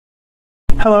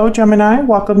Hello Gemini,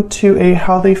 welcome to a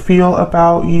how they feel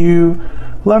about you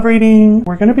love reading.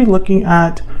 We're going to be looking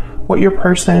at what your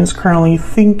person is currently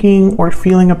thinking or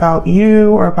feeling about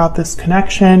you or about this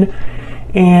connection,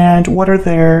 and what are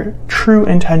their true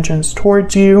intentions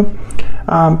towards you.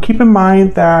 Keep in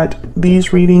mind that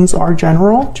these readings are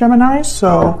general, Gemini,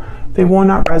 so they will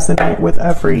not resonate with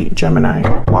every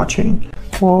Gemini watching.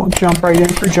 We'll jump right in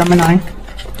for Gemini.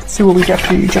 Let's see what we get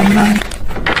for you, Gemini.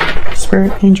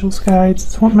 Spirit, angels,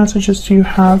 guides, what messages do you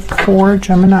have for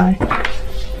Gemini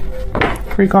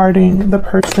regarding the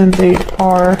person they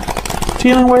are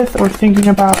dealing with or thinking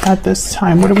about at this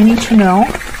time? What do we need to know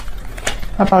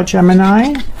about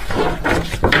Gemini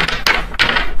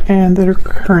and their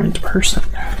current person?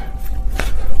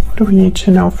 What do we need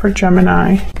to know for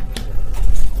Gemini?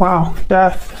 Wow,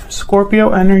 death,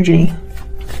 Scorpio energy.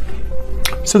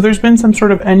 So there's been some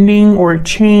sort of ending or a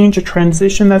change, a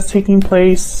transition that's taking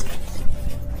place.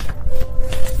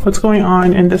 What's going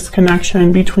on in this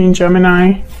connection between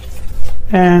Gemini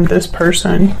and this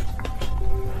person?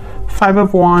 Five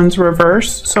of Wands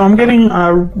reverse. So I'm getting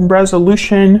a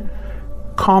resolution,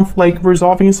 conflict,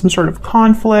 resolving some sort of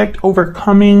conflict,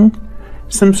 overcoming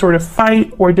some sort of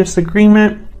fight or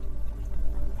disagreement.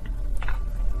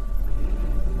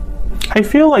 I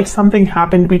feel like something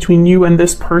happened between you and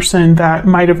this person that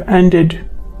might have ended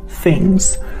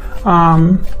things.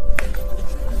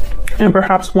 And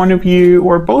perhaps one of you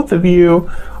or both of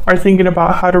you are thinking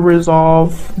about how to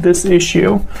resolve this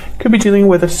issue. Could be dealing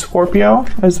with a Scorpio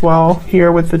as well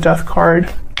here with the Death card.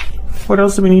 What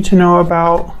else do we need to know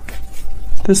about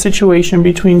the situation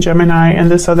between Gemini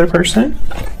and this other person?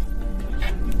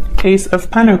 Ace of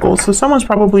Pentacles. So someone's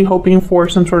probably hoping for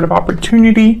some sort of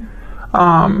opportunity.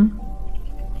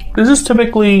 This is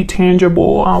typically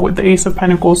tangible with the Ace of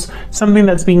Pentacles, something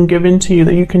that's being given to you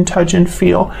that you can touch and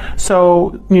feel.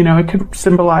 So, you know, it could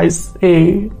symbolize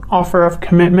a offer of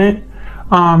commitment,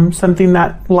 something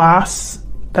that lasts,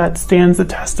 that stands the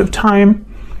test of time.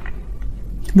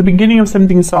 The beginning of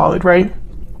something solid, right?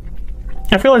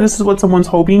 I feel like this is what someone's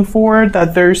hoping for,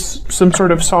 that there's some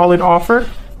sort of solid offer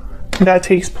that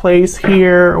takes place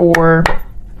here, or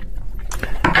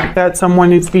that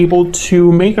someone is able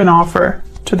to make an offer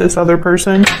to this other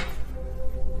person.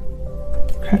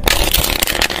 Okay.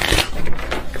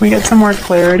 Can we get some more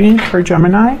clarity for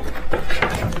Gemini?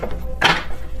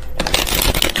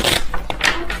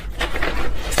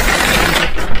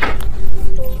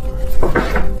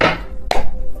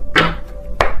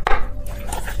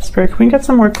 Spirit, can we get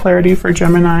some more clarity for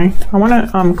Gemini? I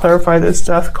want to clarify this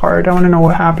Death card. I want to know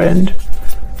what happened.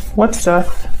 What's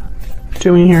Death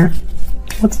doing here?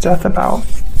 What's Death about?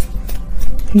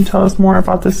 Can you tell us more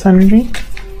about this energy?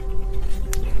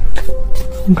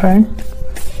 Okay.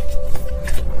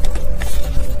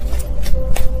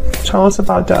 Tell us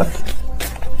about Death.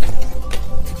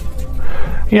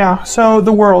 Yeah, so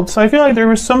the World. So I feel like there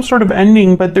was some sort of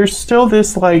ending, but there's still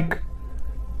this like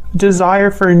desire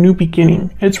for a new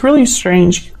beginning. It's really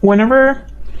strange. Whenever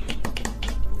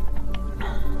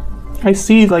I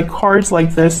see like cards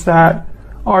like this that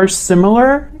are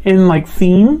similar in like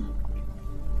theme,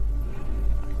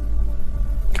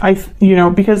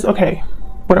 because, okay,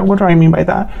 what do I mean by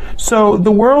that? So the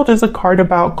World is a card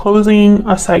about closing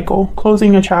a cycle,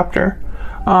 closing a chapter,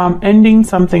 ending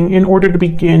something in order to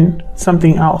begin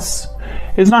something else.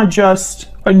 It's not just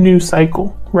a new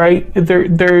cycle, right?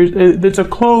 It's a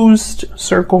closed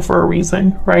circle for a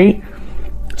reason, right?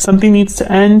 Something needs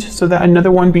to end so that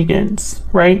another one begins,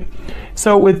 right?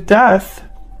 So with Death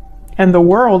and the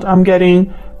World, I'm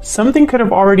getting something could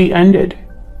have already ended.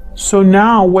 So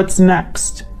now what's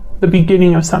next? The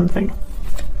beginning of something.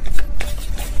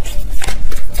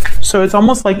 So it's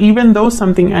almost like even though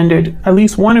something ended, at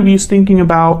least one of you is thinking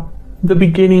about the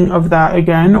beginning of that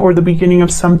again, or the beginning of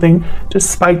something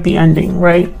despite the ending,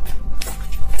 right?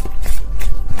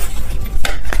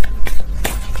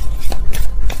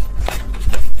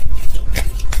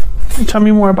 Tell me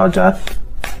more about Death.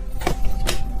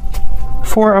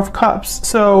 Four of Cups.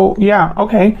 So yeah,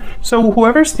 okay. So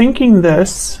whoever's thinking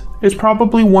this is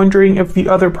probably wondering if the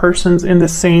other person's in the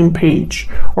same page,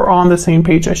 or on the same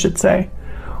page, I should say.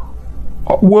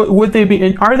 Would they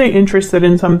be are they interested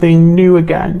in something new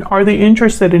again? Are they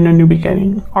interested in a new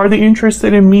beginning? Are they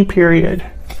interested in me, period?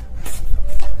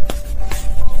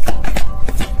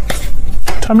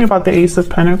 Tell me about the Ace of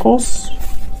Pentacles.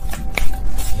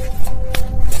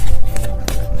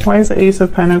 Why is the Ace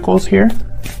of Pentacles here?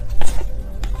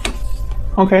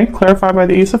 Okay, clarified by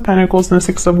the Ace of Pentacles and the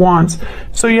Six of Wands.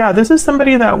 So yeah, this is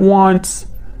somebody that wants,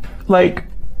 like,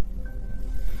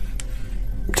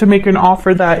 to make an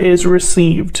offer that is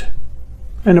received.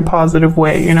 in a positive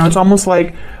way. You know, it's almost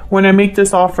like when I make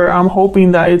this offer, I'm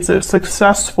hoping that it's a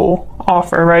successful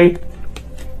offer, right?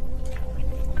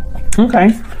 Okay.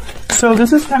 So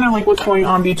this is kind of like what's going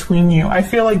on between you. I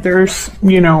feel like there's,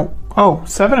 you know, oh,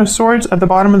 7 of Swords at the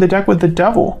bottom of the deck with the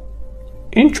Devil.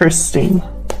 Interesting.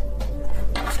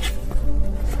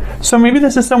 So maybe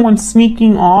this is someone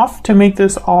sneaking off to make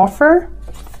this offer.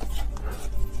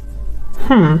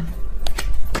 The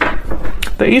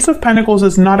Ace of Pentacles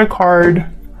is not a card.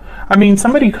 I mean,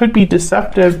 somebody could be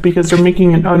deceptive because they're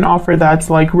making an offer that's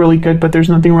like really good, but there's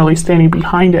nothing really standing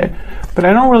behind it. But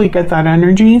I don't really get that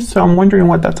energy, so I'm wondering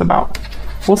what that's about.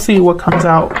 We'll see what comes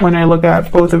out when I look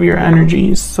at both of your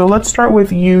energies. So let's start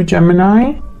with you,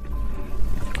 Gemini.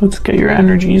 Let's get your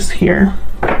energies here.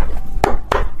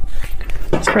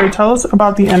 Spirit, tell us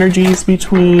about the energies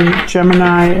between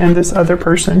Gemini and this other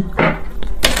person.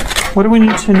 What do we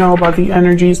need to know about the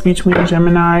energies between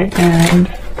Gemini and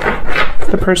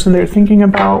the person they're thinking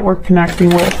about or connecting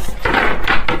with?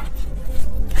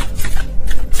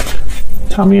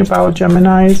 Tell me about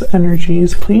Gemini's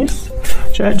energies, please.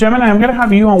 Gemini, I'm going to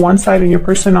have you on one side and your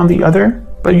person on the other,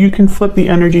 but you can flip the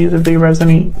energies if they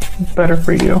resonate better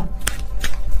for you.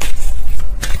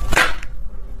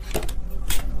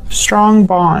 Strong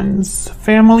bonds,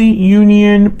 family,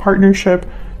 union, partnership.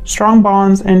 Strong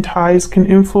bonds and ties can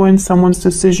influence someone's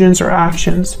decisions or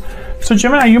actions. So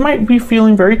Gemini, you might be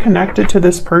feeling very connected to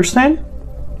this person.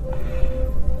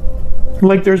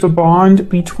 Like there's a bond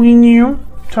between you.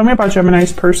 Tell me about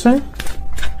Gemini's person.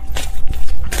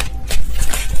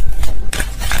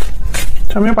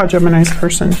 Tell me about Gemini's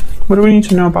person. What do we need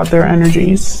to know about their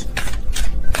energies?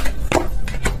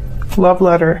 Love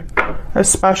letter. A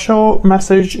special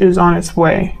message is on its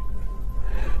way.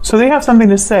 So they have something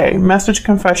to say. Message,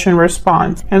 confession,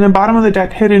 response. And then bottom of the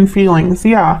deck, hidden feelings.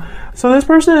 Yeah. So this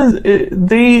person is,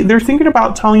 they're thinking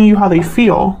about telling you how they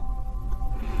feel.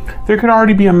 There could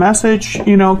already be a message,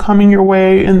 you know, coming your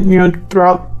way and, you know,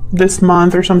 throughout this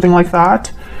month or something like that,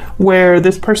 where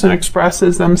this person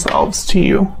expresses themselves to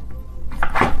you.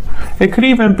 It could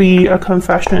even be a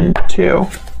confession too.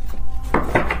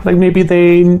 Like maybe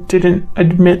they didn't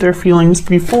admit their feelings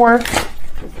before.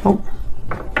 Oh,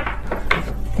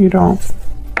 you don't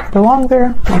belong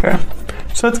there. Okay,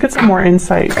 so let's get some more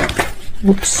insight.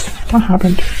 Whoops, what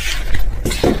happened?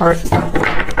 All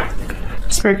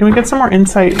right, Spirit, can we get some more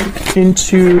insight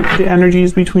into the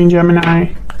energies between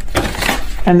Gemini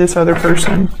and this other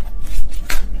person?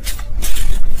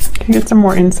 Can you get some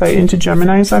more insight into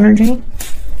Gemini's energy?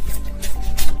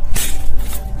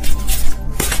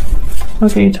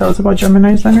 What can you tell us about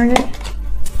Gemini's energy?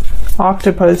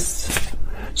 Octopus.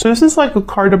 So this is like a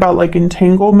card about like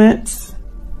entanglements,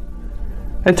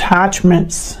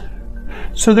 attachments.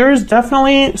 So there is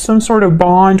definitely some sort of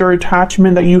bond or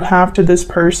attachment that you have to this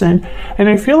person. And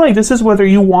I feel like this is whether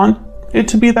you want it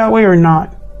to be that way or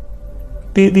not.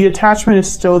 The attachment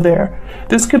is still there.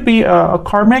 This could be a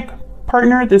karmic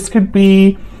partner. This could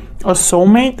be a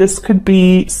soulmate. This could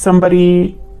be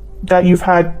somebody that you've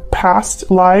had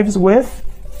past lives with.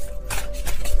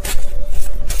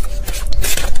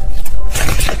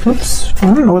 Oops,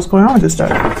 I don't know what's going on with this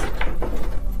deck.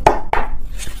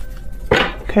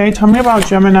 Okay, tell me about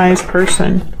Gemini's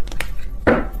person.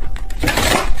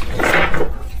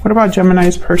 What about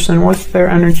Gemini's person? What's their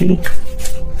energy?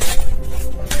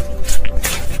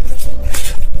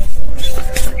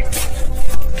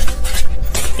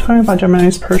 Tell me about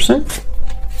Gemini's person.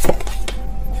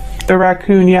 The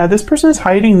raccoon, yeah, this person is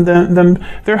hiding them.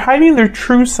 They're hiding their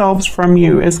true selves from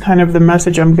you is kind of the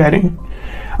message I'm getting.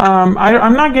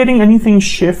 I'm not getting anything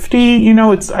shifty, you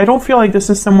know, I don't feel like this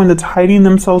is someone that's hiding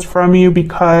themselves from you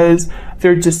because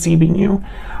they're deceiving you.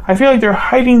 I feel like they're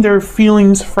hiding their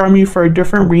feelings from you for a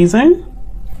different reason.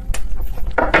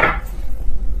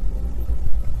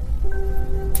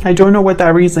 I don't know what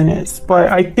that reason is,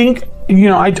 but I think, you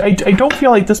know, I don't feel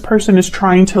like this person is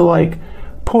trying to like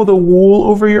pull the wool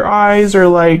over your eyes or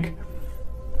like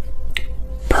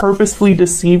purposefully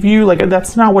deceive you. Like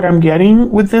that's not what I'm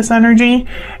getting with this energy.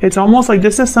 It's almost like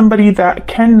this is somebody that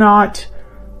cannot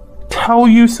tell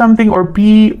you something or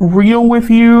be real with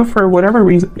you for whatever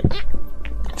reason.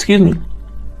 Excuse me.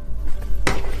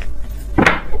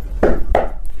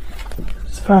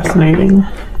 It's fascinating.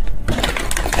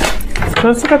 So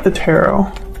let's look at the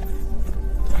tarot.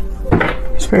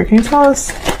 Spirit, can you tell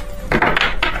us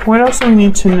what else do we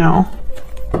need to know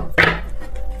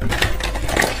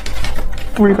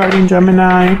regarding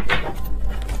Gemini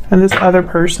and this other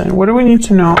person? What do we need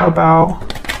to know about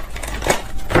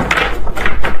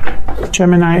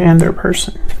Gemini and their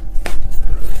person?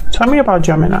 Tell me about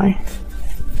Gemini.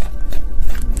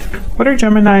 What are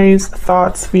Gemini's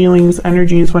thoughts, feelings,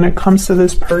 energies when it comes to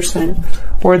this person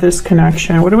or this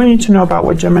connection? What do we need to know about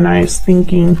what Gemini is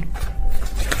thinking,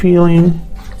 feeling?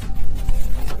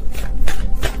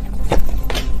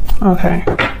 Okay.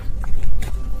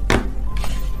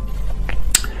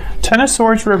 Ten of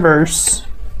Swords reverse.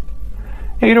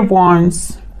 Eight of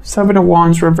Wands. Seven of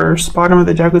Wands reverse. Bottom of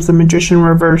the deck is the Magician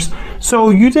reverse.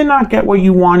 So you did not get what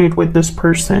you wanted with this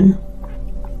person.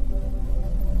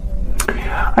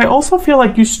 I also feel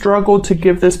like you struggled to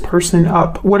give this person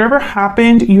up. Whatever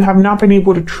happened, you have not been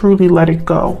able to truly let it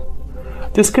go.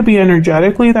 This could be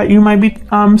energetically that you might be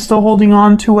still holding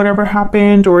on to whatever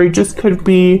happened, or it just could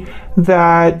be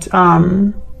that,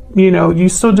 you know, you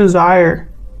still desire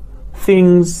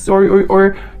things,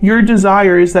 or your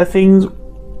desire is that things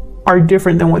are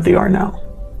different than what they are now,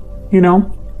 you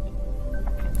know?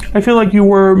 I feel like you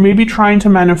were maybe trying to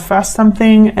manifest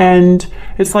something and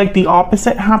it's like the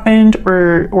opposite happened,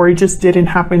 or it just didn't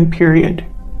happen, period.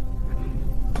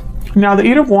 Now the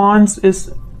Eight of Wands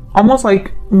is almost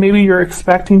like maybe you're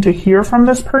expecting to hear from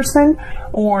this person,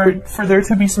 or for there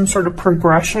to be some sort of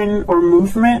progression or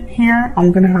movement here.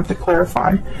 I'm going to have to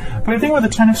clarify. But I think with the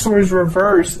Ten of Swords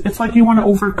reverse, it's like you want to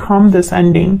overcome this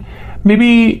ending.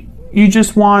 Maybe you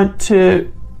just want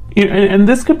to, and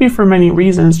this could be for many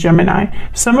reasons, Gemini.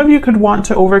 Some of you could want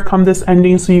to overcome this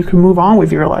ending so you can move on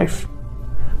with your life.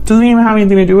 Doesn't even have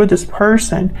anything to do with this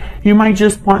person. You might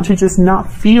just want to just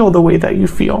not feel the way that you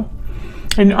feel.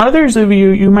 And others of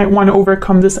you, you might want to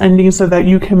overcome this ending so that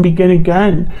you can begin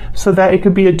again, so that it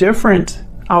could be a different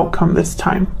outcome this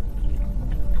time.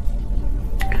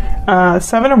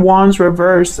 Seven of Wands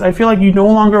reverse. I feel like you no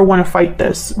longer want to fight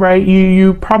this, right?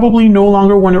 You probably no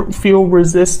longer want to feel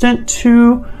resistant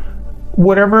to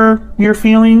whatever you're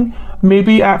feeling.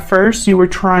 Maybe at first you were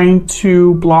trying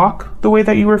to block the way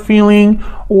that you were feeling,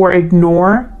 or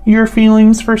ignore your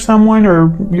feelings for someone,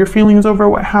 or your feelings over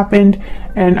what happened.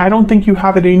 And I don't think you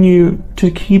have it in you to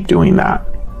keep doing that.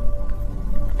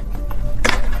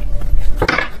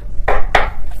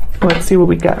 Let's see what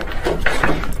we get.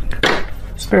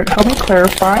 Spirit, help me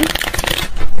clarify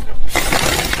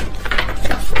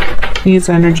these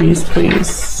energies,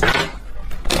 please.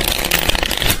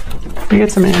 We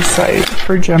get some insight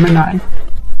for Gemini.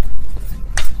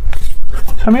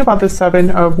 Tell me about the Seven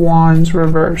of Wands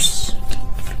reverse.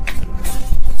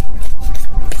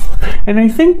 And I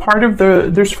think part of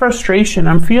there's frustration.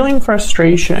 I'm feeling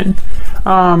frustration.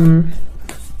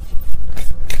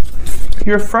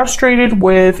 You're frustrated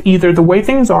with either the way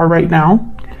things are right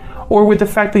now, or with the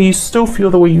fact that you still feel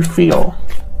the way you feel.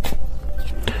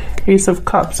 Ace of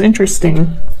Cups,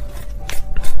 interesting.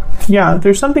 Yeah,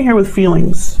 there's something here with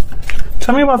feelings.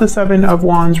 Tell me about the Seven of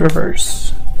Wands reverse.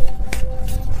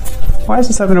 Why is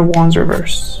the Seven of Wands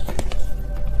reverse?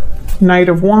 Knight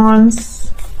of Wands.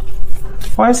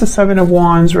 Why is the Seven of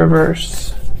Wands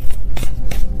reverse?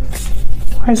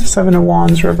 Why is the Seven of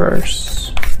Wands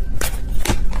reverse?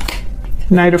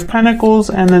 Knight of Pentacles,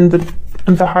 and then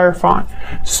the Hierophant.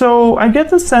 So I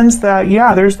get the sense that,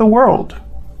 yeah, there's the World.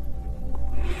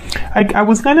 I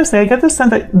was going to say, I get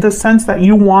the sense that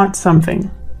you want something.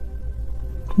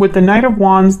 With the Knight of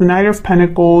Wands, the Knight of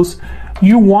Pentacles,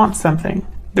 you want something.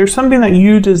 There's something that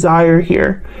you desire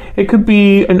here. It could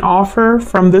be an offer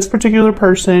from this particular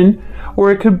person, or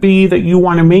it could be that you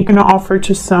want to make an offer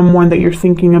to someone that you're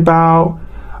thinking about.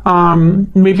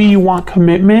 Maybe you want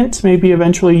commitment. Maybe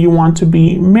eventually you want to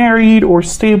be married or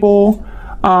stable.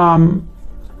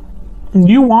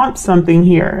 You want something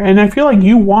here, and I feel like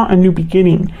you want a new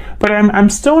beginning, but I'm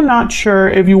still not sure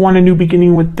if you want a new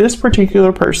beginning with this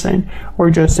particular person or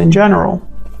just in general.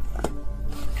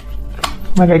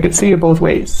 Like, I could see it both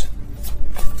ways.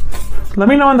 Let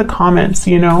me know in the comments,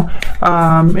 you know,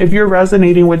 if you're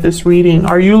resonating with this reading.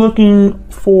 Are you looking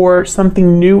for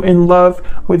something new in love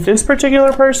with this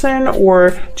particular person,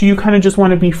 or do you kind of just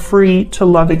want to be free to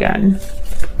love again?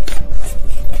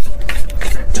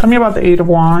 Tell me about the Eight of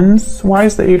Wands. Why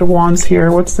is the Eight of Wands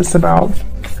here? What's this about?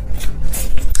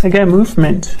 Again,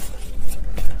 movement.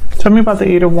 Tell me about the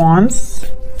Eight of Wands.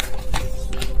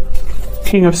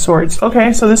 King of Swords.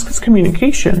 Okay, so this is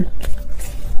communication.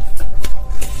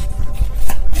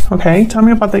 Okay, tell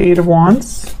me about the Eight of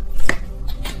Wands.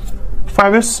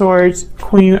 Five of Swords,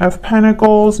 Queen of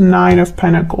Pentacles, Nine of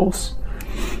Pentacles.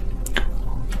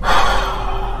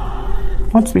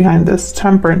 What's behind this?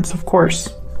 Temperance, of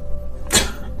course.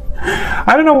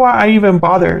 I don't know why I even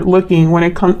bother looking when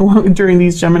it comes during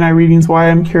these Gemini readings, why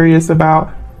I'm curious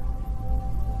about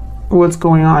what's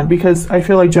going on, because I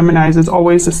feel like Gemini's is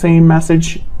always the same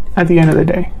message at the end of the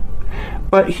day.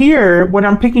 But here, what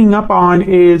I'm picking up on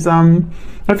is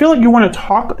I feel like you want to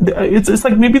talk. It's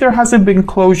like maybe there hasn't been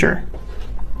closure.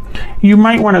 You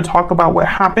might want to talk about what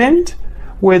happened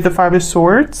with the Five of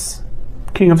Swords,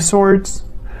 King of Swords.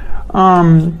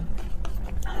 You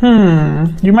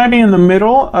might be in the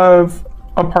middle of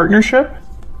a partnership.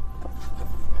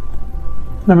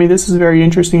 I mean, this is very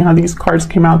interesting how these cards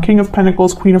came out. King of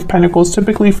Pentacles, Queen of Pentacles.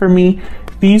 Typically for me,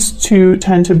 these two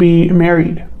tend to be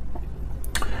married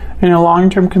in a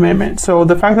long-term commitment. So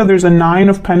the fact that there's a Nine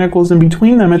of Pentacles in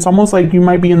between them, it's almost like you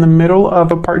might be in the middle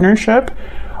of a partnership,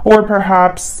 or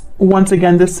perhaps, once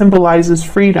again, this symbolizes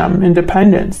freedom,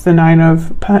 independence, the Nine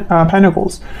of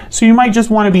Pentacles. So you might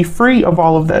just want to be free of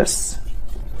all of this.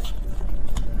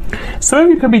 Some of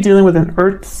you could be dealing with an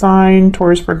earth sign,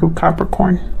 Taurus, Virgo,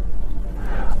 Capricorn.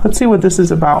 Let's see what this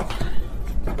is about.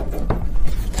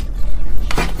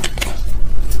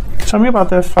 Tell me about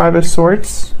the Five of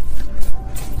Swords.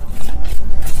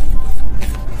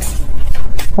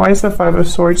 Why is the Five of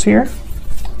Swords here?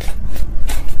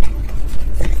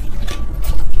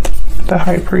 The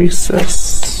High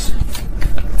Priestess.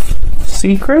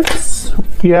 Secrets?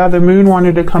 Yeah, the moon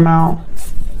wanted to come out.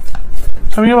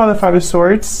 Tell me about the Five of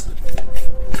Swords.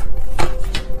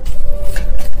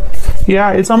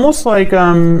 Yeah, it's almost like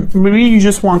maybe you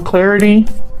just want clarity.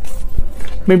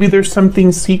 Maybe there's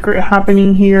something secret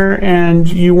happening here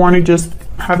and you want to just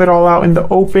have it all out in the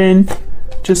open,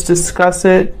 just discuss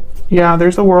it. Yeah,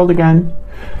 there's the World again.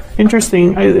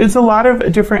 Interesting. It's a lot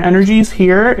of different energies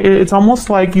here. It's almost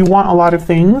like you want a lot of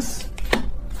things.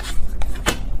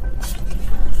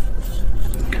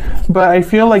 But I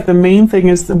feel like the main thing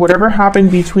is that whatever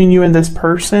happened between you and this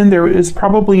person, there is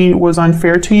probably was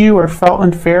unfair to you or felt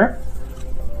unfair.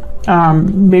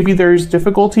 Maybe there's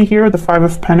difficulty here, the Five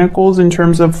of Pentacles, in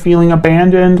terms of feeling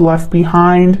abandoned, left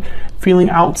behind, feeling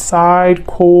outside,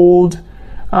 cold.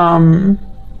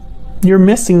 You're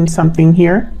missing something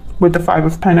here with the Five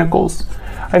of Pentacles.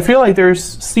 I feel like there's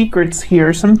secrets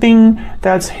here, something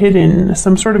that's hidden,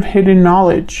 some sort of hidden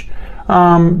knowledge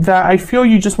that I feel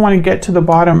you just want to get to the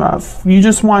bottom of. You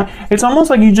just want, it's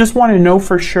almost like you just want to know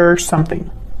for sure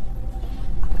something.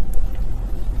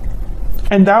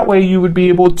 And that way you would be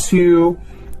able to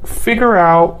figure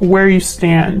out where you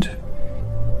stand.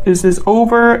 Is this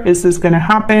over? Is this going to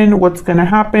happen? What's going to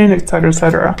happen? Etc.,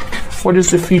 etc. What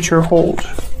does the future hold?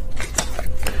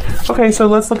 Okay, so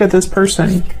let's look at this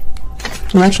person.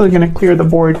 I'm actually going to clear the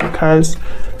board because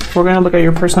we're going to look at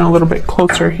your person a little bit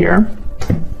closer here.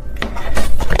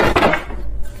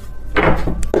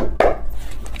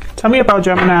 Tell me about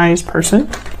Gemini's person.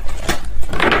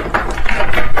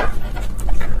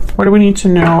 What do we need to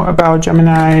know about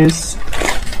Gemini's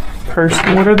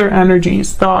person? What are their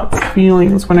energies, thoughts,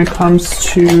 feelings when it comes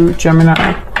to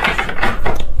Gemini?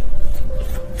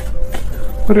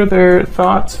 What are their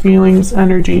thoughts, feelings,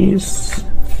 energies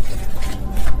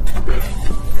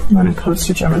when it comes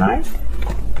to Gemini?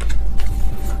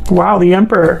 Wow, the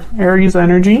Emperor, Aries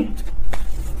energy.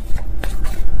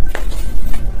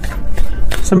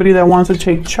 Somebody that wants to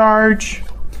take charge.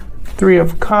 Three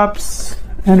of Cups,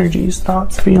 energies,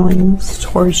 thoughts, feelings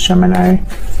towards Gemini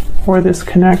or this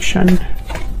connection.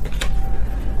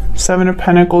 Seven of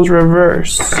Pentacles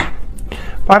reverse.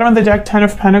 Bottom of the deck, Ten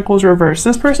of Pentacles reverse.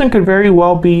 This person could very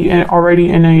well be already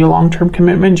in a long-term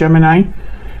commitment, Gemini.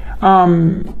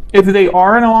 If they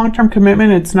are in a long-term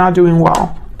commitment, it's not doing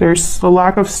well. There's a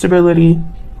lack of stability.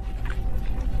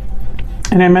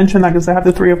 And I mentioned that because I have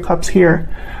the Three of Cups here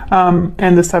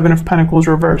and the Seven of Pentacles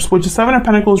reverse, which is Seven of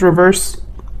Pentacles reverse.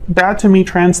 That to me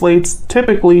translates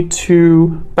typically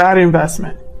to bad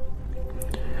investment.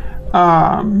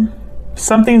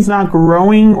 Something's not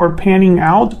growing or panning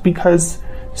out because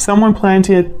someone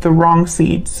planted the wrong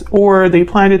seeds, or they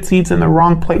planted seeds in the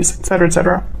wrong place, etc.,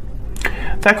 etc.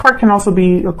 That card can also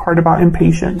be a card about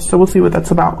impatience, so we'll see what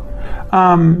that's about.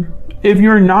 If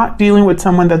you're not dealing with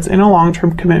someone that's in a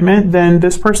long-term commitment, then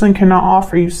this person cannot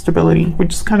offer you stability,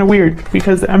 which is kind of weird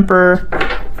because the Emperor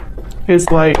is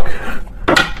like,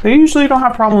 they usually don't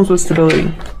have problems with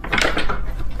stability.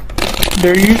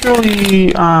 They're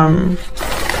usually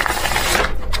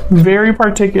very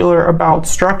particular about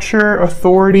structure,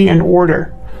 authority, and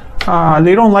order.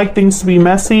 They don't like things to be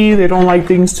messy. They don't like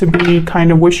things to be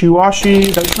kind of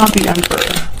wishy-washy. That's not the Emperor.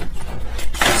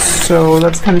 So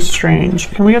that's kind of strange.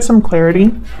 Can we get some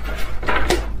clarity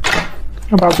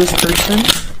about this person?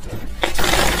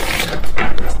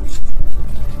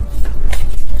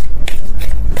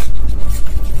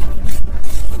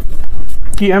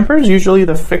 The Emperor is usually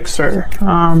the fixer.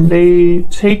 They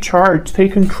take charge,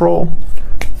 take control.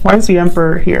 Why is the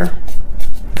Emperor here?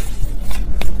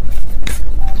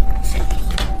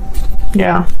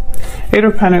 Yeah. Eight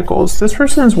of Pentacles. This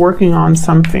person is working on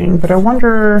something, but I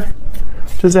wonder,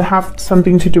 does it have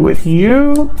something to do with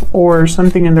you or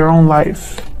something in their own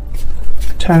life?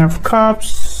 Ten of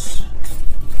Cups.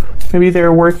 Maybe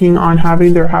they're working on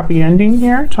having their happy ending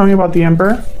here. Tell me about the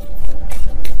Emperor.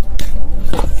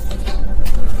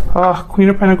 Oh, Queen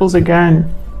of Pentacles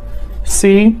again.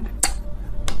 See,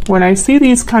 when I see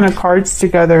these kind of cards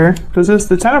together, because this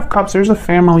the Ten of Cups, there's a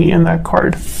family in that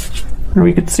card. And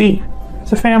we could see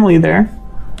there's a family there.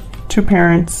 2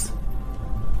 parents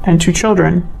and 2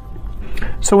 children.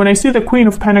 So when I see the Queen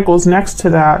of Pentacles next to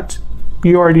that,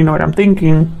 you already know what I'm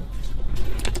thinking.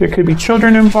 There could be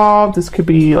children involved. This could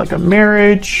be like a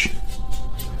marriage,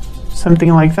 something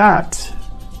like that.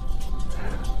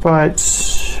 But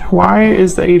why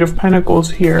is the Eight of Pentacles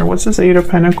here? What's this Eight of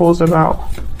Pentacles about?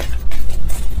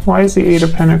 Why is the Eight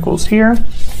of Pentacles here?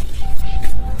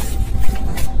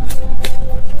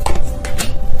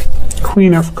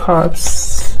 Queen of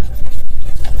Cups.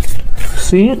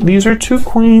 See, these are 2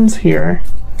 queens here.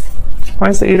 Why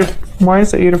is the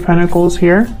Eight of Pentacles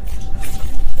here?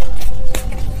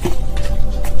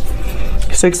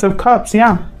 6 of Cups,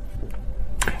 yeah.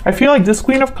 I feel like this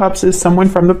Queen of Cups is someone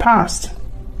from the past.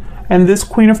 And this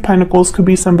Queen of Pentacles could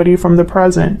be somebody from the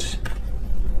present.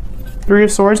 3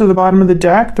 of Swords at the bottom of the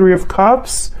deck, 3 of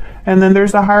Cups, and then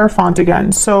there's the Hierophant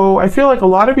again. So I feel like a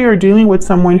lot of you are dealing with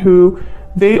someone who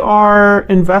they are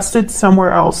invested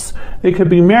somewhere else. They could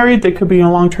be married, they could be in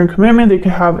a long-term commitment, they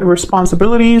could have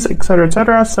responsibilities,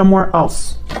 etc., somewhere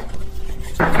else.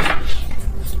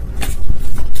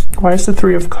 Why is the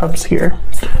 3 of Cups here?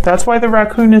 That's why the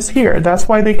raccoon is here. That's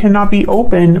why they cannot be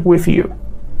open with you.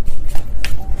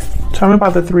 Tell me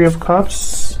about the 3 of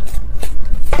Cups.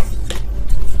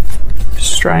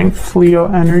 Strength,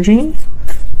 Leo energy.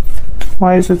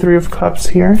 Why is the 3 of Cups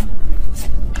here?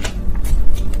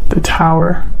 The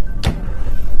Tower.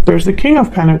 There's the King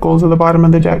of Pentacles at the bottom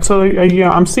of the deck. So,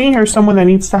 I'm seeing here someone that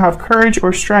needs to have courage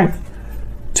or strength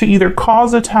to either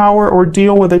cause a tower or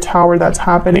deal with a tower that's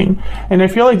happening. And I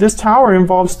feel like this tower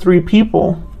involves 3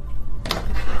 people.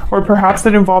 Or perhaps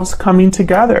it involves coming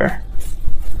together.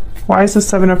 Why is the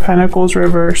 7 of Pentacles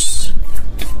reverse?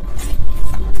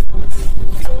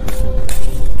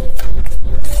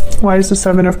 Why is the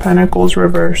 7 of Pentacles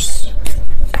reverse?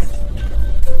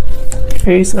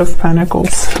 Ace of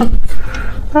Pentacles.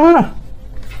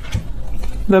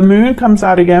 The Moon comes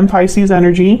out again, Pisces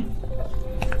energy.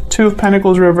 2 of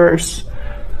Pentacles reverse.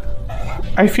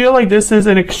 I feel like this is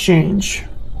an exchange.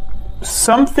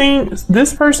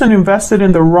 This person invested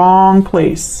in the wrong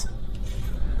place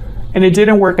and it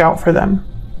didn't work out for them.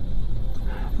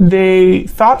 They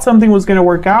thought something was going to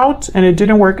work out and it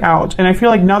didn't work out. And I feel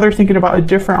like now they're thinking about a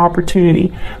different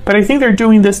opportunity. But I think they're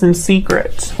doing this in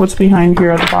secret. What's behind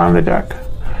here at the bottom of the deck?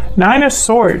 9 of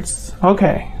Swords.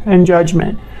 Okay. And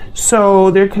Judgment.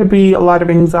 So there could be a lot of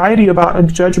anxiety about a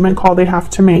judgment call they have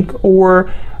to make,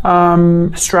 or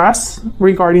stress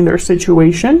regarding their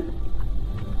situation.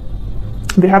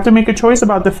 They have to make a choice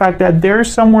about the fact that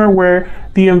there's somewhere where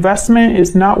the investment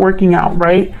is not working out,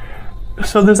 right?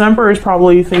 So this Emperor is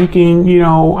probably thinking,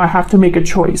 I have to make a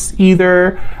choice.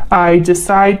 Either I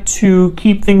decide to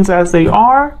keep things as they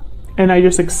are and I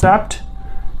just accept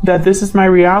that this is my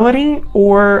reality,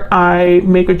 or I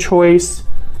make a choice,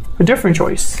 a different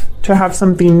choice, to have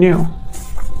something new.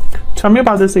 Tell me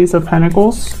about this Ace of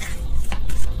Pentacles.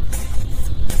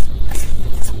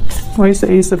 Why is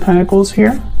the Ace of Pentacles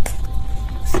here?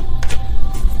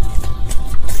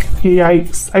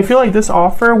 Yikes. I feel like this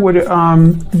offer would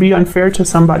be unfair to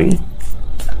somebody,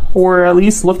 or at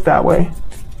least look that way.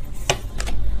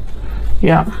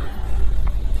 Yeah.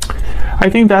 I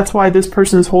think that's why this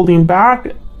person is holding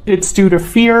back. It's due to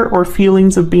fear or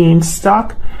feelings of being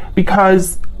stuck,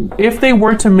 because if they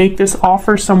were to make this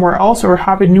offer somewhere else or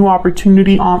have a new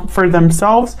opportunity for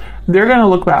themselves, they're going to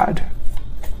look bad.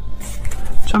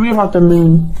 Tell me about the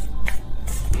Moon.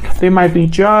 They might be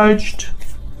judged.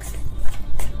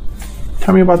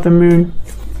 Tell me about the Moon.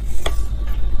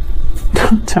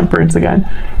 Temperance again.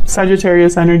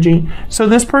 Sagittarius energy. So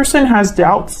this person has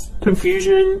doubts,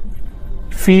 confusion,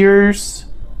 fears.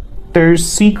 There's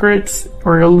secrets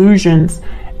or illusions.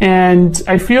 And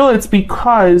I feel it's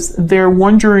because they're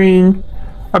wondering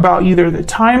about either the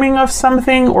timing of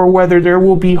something or whether there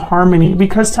will be harmony.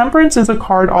 Because Temperance is a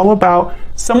card all about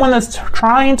someone that's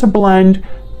trying to blend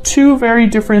 2 very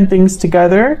different things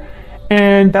together.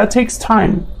 And that takes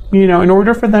time. In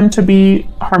order for them to be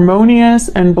harmonious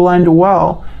and blend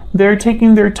well, they're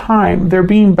taking their time, they're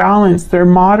being balanced, they're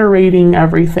moderating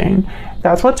everything.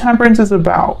 That's what Temperance is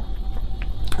about.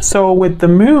 So with the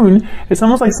moon, it's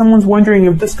almost like someone's wondering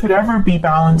if this could ever be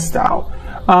balanced out.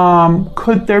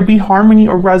 Could there be harmony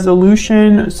or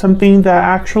resolution, something that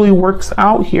actually works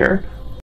out here?